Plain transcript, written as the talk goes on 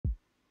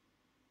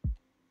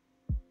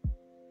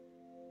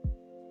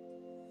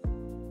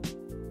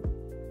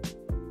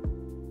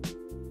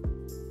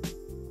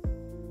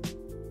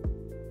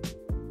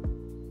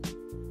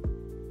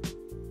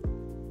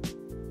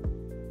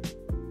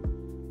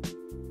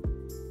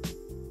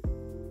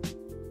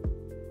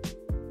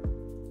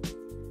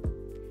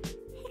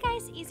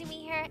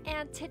here,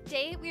 and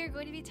today we are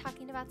going to be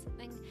talking about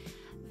something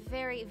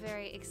very,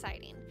 very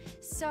exciting.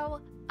 So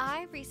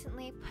I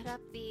recently put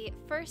up the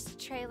first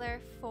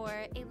trailer for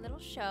a little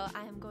show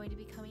I am going to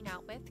be coming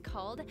out with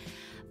called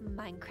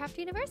Minecraft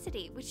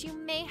University, which you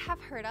may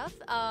have heard of.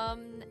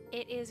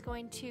 It is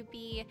going to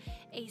be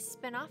a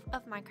spin-off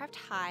of Minecraft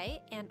High,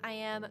 and I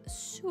am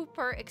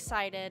super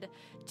excited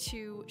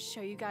to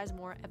show you guys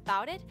more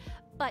about it.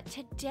 But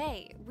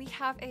today we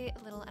have a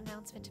little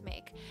announcement to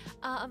make.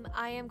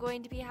 I am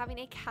going to be having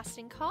a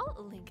casting call,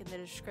 link in the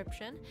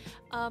description,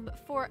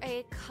 for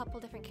a couple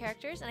different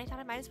characters, and I thought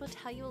I might as well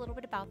tell you a little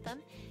bit about them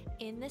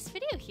in this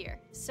video here.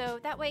 So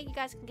that way you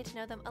guys can get to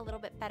know them a little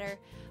bit better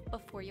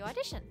before you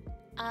audition.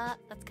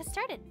 Let's get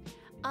started.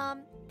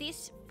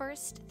 These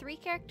first 3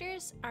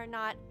 characters are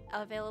not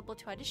available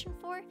to audition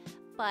for,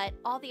 but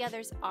all the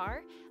others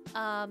are.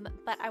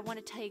 But I want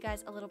to tell you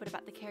guys a little bit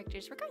about the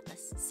characters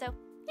regardless. So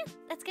yeah,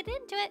 let's get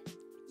into it.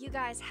 You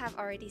guys have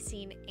already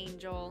seen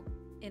Angel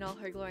in all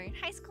her glory in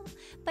high school,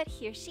 but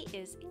here she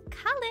is in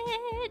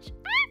college.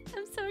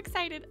 I'm so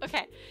excited.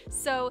 Okay,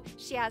 so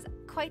she has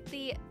quite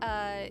the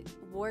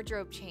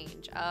wardrobe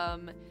change.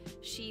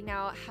 She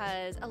now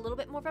has a little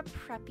bit more of a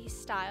preppy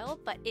style,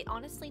 but it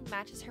honestly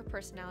matches her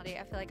personality,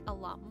 I feel like, a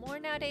lot more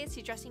nowadays.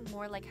 She's dressing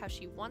more like how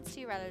she wants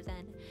to rather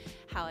than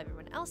how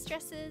everyone else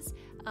dresses,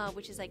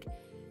 which is like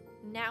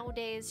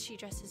nowadays she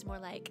dresses more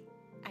like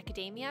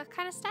academia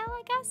kind of style,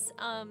 I guess,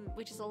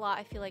 which is a lot,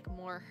 I feel like,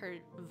 more her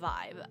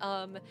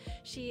vibe.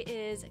 She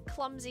is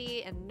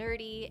clumsy and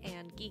nerdy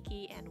and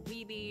geeky and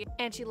weeby,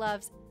 and she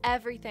loves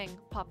everything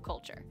pop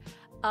culture.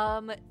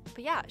 But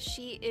yeah,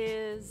 she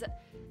is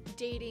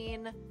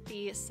dating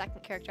the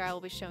second character I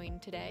will be showing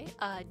today,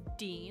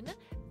 Dean,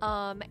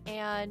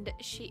 and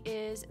she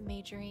is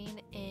majoring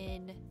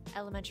in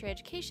elementary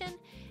education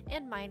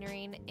and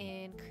minoring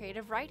in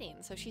creative writing.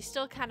 So she's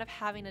still kind of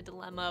having a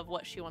dilemma of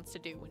what she wants to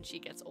do when she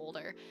gets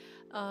older,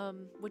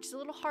 which is a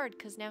little hard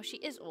because now she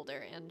is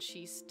older and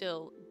she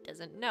still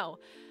doesn't know.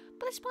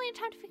 But there's plenty of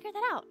time to figure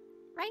that out,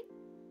 right?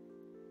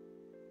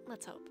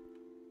 Let's hope.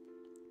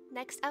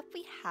 Next up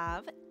we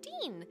have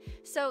Dean.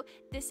 So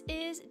this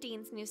is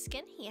Dean's new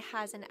skin. He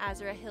has an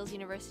Azura Hills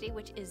University,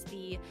 which is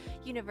the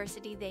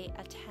university they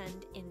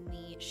attend in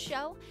the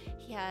show.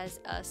 He has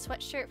a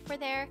sweatshirt for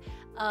there.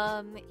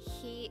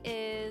 He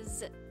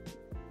is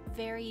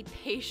very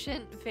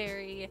patient,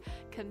 very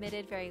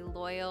committed, very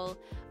loyal,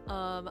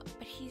 but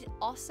he's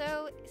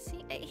also,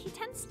 he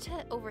tends to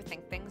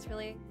overthink things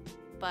really,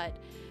 but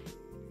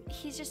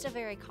he's just a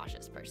very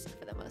cautious person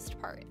for the most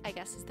part, I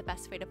guess is the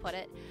best way to put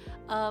it.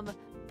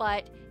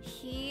 But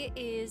he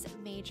is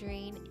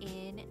majoring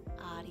in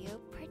audio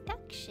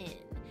production.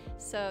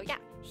 So yeah,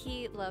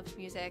 he loves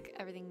music,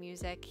 everything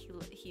music.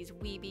 He's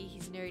weeby,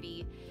 he's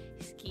nerdy,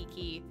 he's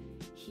geeky,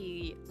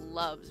 he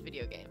loves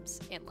video games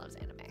and loves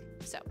anime.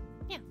 So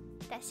yeah,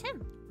 that's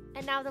him.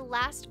 And now the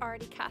last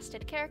already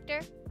casted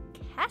character,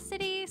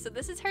 Cassidy. So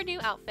this is her new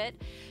outfit.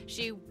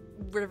 She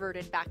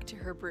reverted back to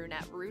her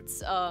brunette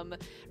roots,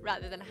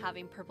 rather than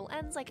having purple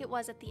ends like it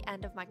was at the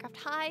end of Minecraft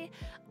High.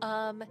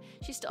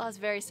 She still has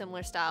very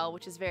similar style,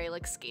 which is very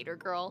like skater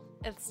girl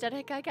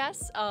aesthetic, I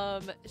guess,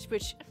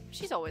 which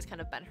she's always kind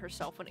of been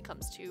herself when it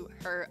comes to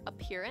her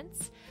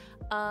appearance.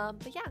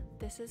 But yeah,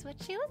 this is what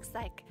she looks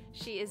like.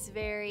 She is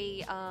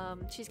very,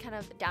 she's kind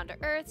of down to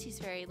earth. She's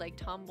very like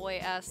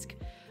tomboy-esque.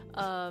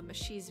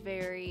 She's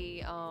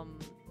very,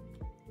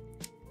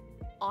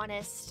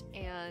 honest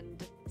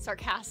and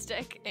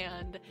sarcastic,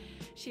 and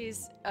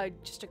she's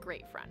just a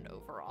great friend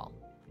overall.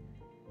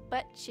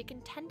 But she can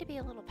tend to be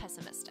a little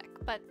pessimistic,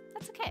 but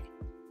that's okay.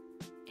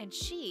 And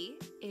she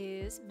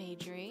is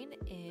majoring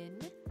in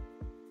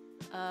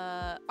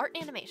art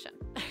and animation.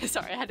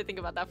 Sorry, I had to think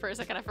about that for a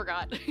second, I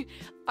forgot.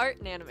 Art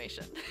and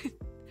animation.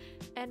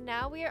 And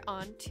now we are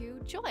on to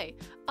Joy.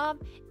 Ignore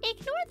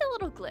the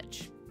little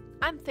glitch.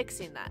 I'm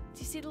fixing that.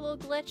 Do you see the little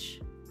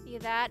glitch?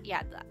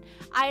 Yeah, that.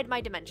 I had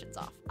my dimensions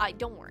off.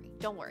 Don't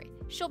worry.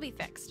 She'll be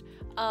fixed.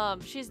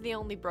 She's the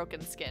only broken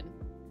skin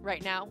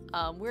right now.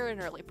 We're in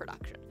early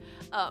production.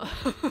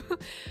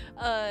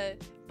 But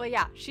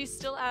yeah, she's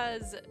still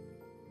as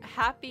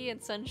happy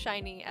and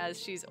sunshiny as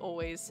she's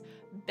always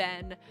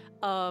been.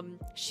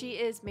 She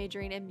is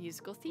majoring in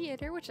musical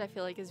theater, which I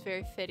feel like is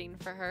very fitting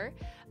for her.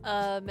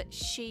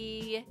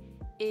 She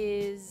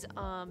is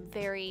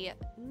very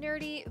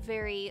nerdy,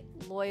 very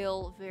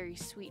loyal, very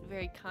sweet,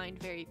 very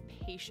kind, very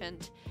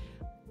patient,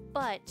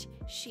 but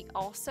she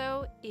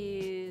also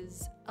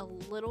is a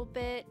little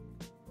bit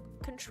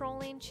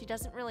controlling. She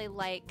doesn't really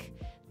like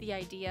the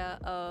idea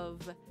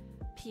of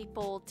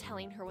people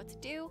telling her what to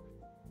do,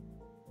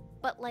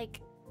 but like,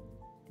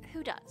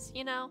 who does,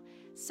 you know?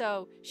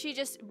 So she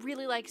just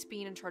really likes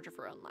being in charge of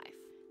her own life.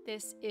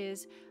 This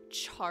is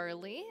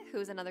Charlie,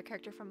 who's another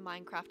character from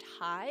Minecraft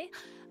High.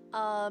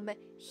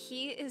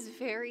 He is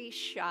very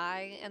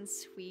shy and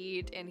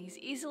sweet, and he's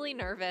easily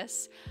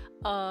nervous.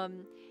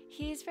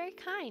 He's very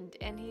kind,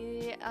 and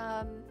he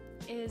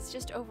is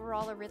just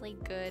overall a really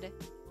good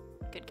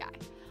guy.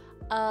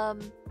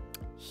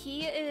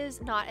 He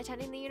is not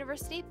attending the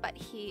university, but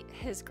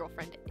his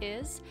girlfriend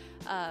is,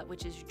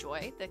 which is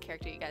Joy, the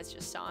character you guys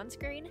just saw on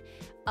screen.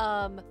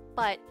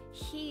 But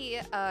he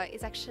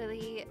is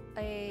actually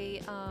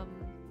a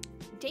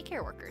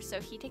daycare worker, so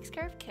he takes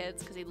care of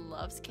kids because he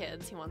loves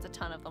kids. He wants a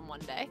ton of them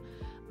one day.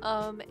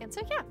 And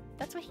so yeah,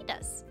 that's what he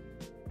does.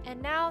 And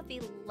now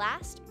the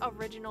last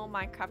original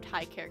Minecraft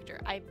High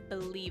character, I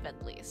believe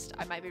at least.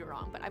 I might be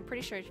wrong, but I'm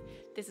pretty sure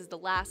this is the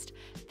last.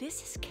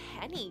 This is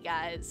Kenny,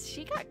 guys.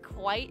 She got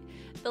quite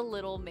the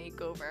little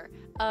makeover.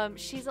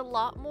 She's a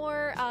lot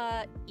more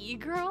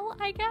e-girl,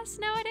 I guess,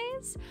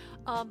 nowadays.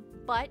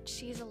 But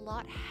she's a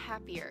lot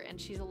happier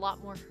and she's a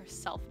lot more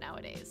herself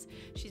nowadays.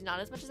 She's not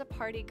as much as a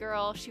party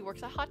girl. She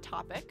works at Hot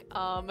Topic.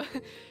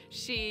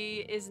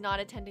 She is not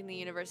attending the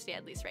university,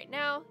 at least right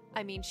now.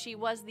 I mean, she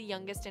was the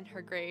youngest in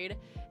her grade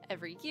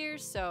every year,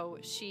 so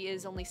she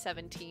is only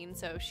 17,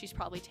 so she's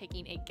probably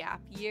taking a gap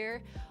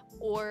year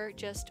or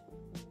just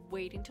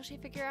waiting till she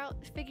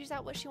figures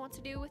out what she wants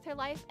to do with her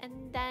life, and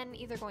then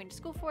either going to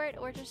school for it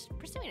or just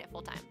pursuing it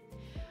full time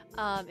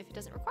if it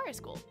doesn't require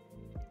school.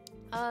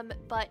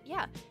 But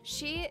yeah,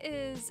 she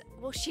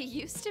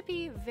used to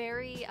be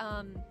very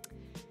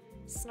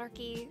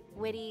snarky,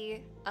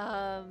 witty,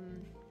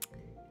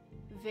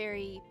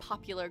 very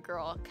popular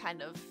girl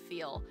kind of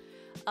feel.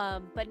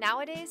 But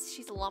nowadays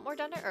she's a lot more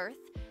down to earth.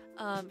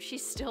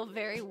 She's still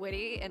very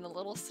witty and a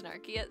little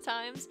snarky at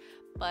times,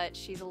 but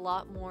she's a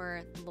lot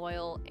more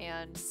loyal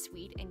and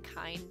sweet and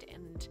kind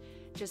and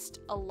just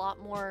a lot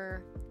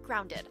more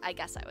grounded, I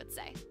guess I would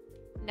say.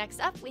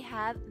 Next up, we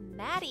have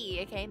Maddie,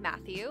 aka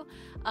Matthew,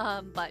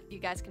 but you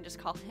guys can just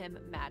call him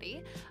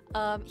Maddie.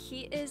 He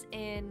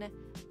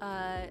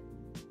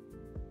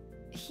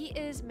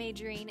is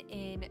majoring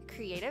in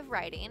creative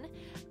writing.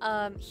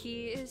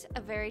 He is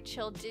a very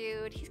chill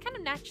dude. He's kind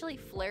of naturally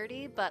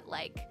flirty, but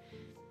like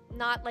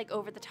not like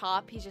over the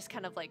top. He's just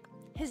kind of like,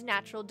 his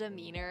natural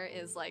demeanor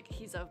is like,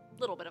 he's a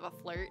little bit of a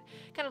flirt,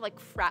 kind of like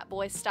frat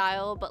boy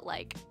style, but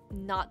like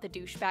not the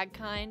douchebag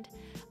kind.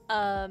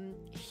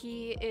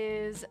 He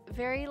is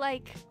very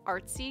like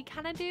artsy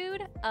kind of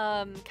dude,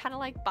 kind of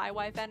like bi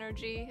wife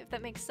energy, if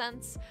that makes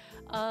sense.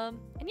 And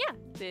yeah,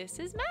 this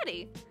is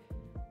Maddie.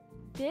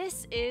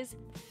 This is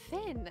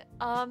Finn.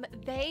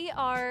 They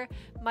are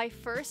my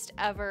first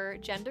ever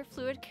gender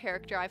fluid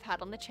character I've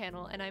had on the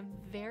channel, and I'm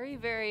very,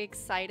 very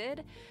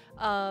excited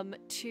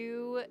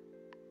to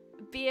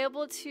be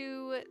able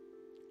to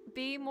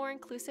be more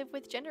inclusive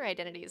with gender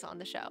identities on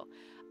the show.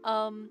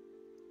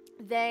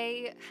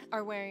 They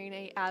are wearing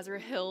a Azra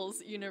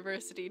Hills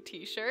University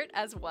t-shirt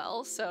as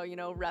well, so, you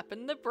know,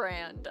 repping the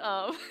brand.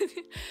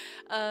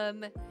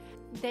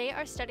 They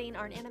are studying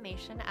art and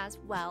animation as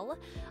well,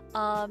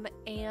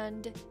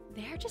 and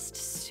they're just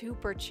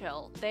super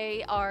chill.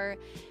 They are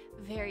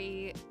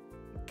very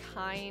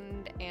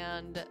kind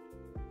and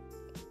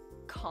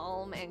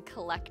calm and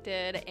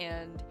collected,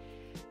 and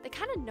they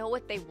kind of know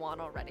what they want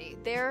already.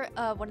 They're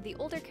one of the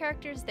older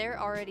characters. They're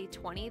already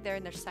 20. They're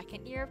in their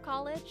second year of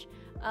college.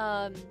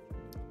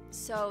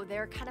 So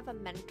they're kind of a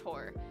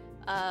mentor,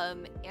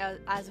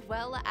 as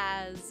well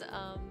as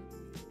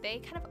they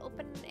kind of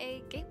open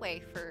a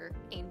gateway for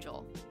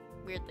Angel,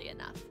 weirdly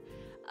enough.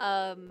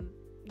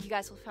 You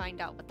guys will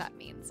find out what that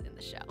means in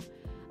the show.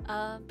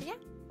 But yeah,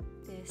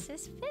 this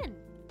is Finn.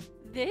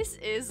 This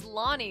is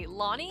Lonnie.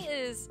 Lonnie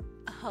is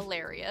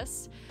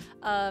hilarious.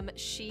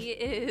 She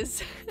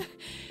is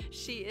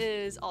she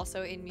is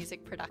also in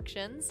music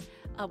productions.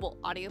 Well,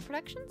 audio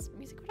productions,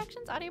 music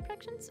productions, audio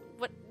productions.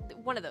 What,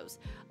 one of those.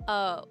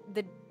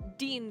 The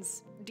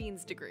dean's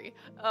degree.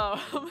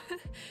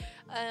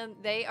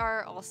 They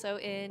are also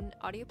in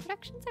audio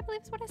productions, I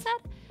believe is what I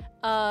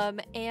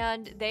said.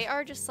 And they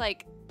are just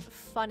like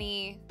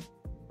funny,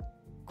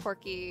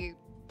 quirky,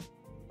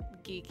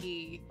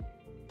 geeky,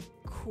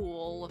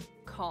 cool,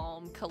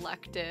 calm,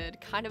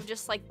 collected, kind of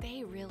just like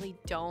they really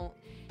don't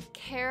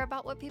care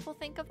about what people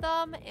think of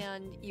them,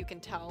 and you can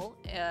tell.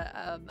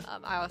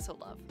 I also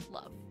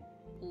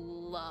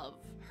love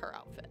her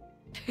outfit.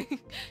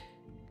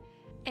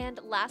 And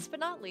last but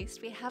not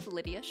least, we have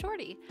Lydia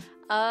Shorty.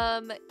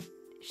 Well,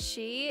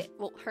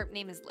 her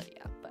name is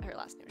Lydia, but her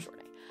last name is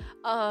Shorty.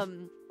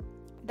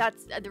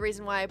 That's the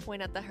reason why I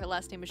point out that her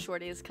last name is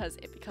Shorty, is because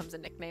it becomes a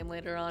nickname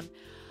later on.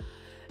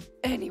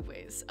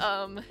 Anyways,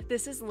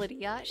 this is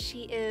Lydia.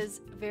 She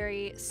is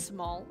very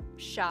small,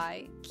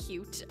 shy,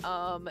 cute.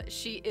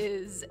 She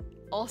is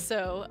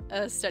also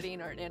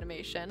studying art and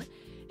animation.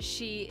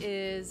 She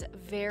is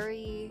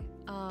very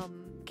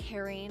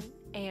caring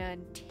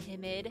and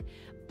timid,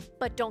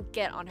 but don't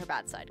get on her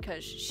bad side,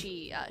 because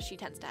she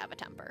tends to have a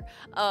temper.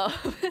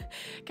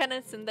 Kind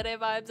of tsundere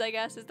vibes, I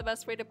guess, is the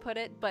best way to put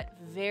it, but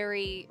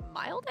very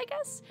mild, I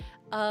guess.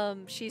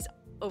 She's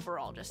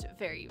overall just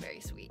very, very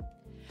sweet.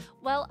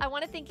 Well, I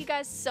want to thank you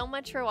guys so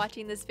much for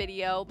watching this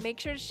video. Make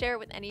sure to share it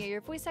with any of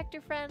your voice actor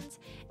friends,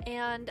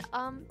 and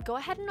go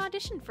ahead and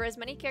audition for as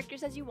many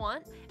characters as you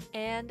want,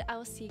 and I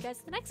will see you guys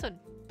in the next one.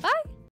 Bye!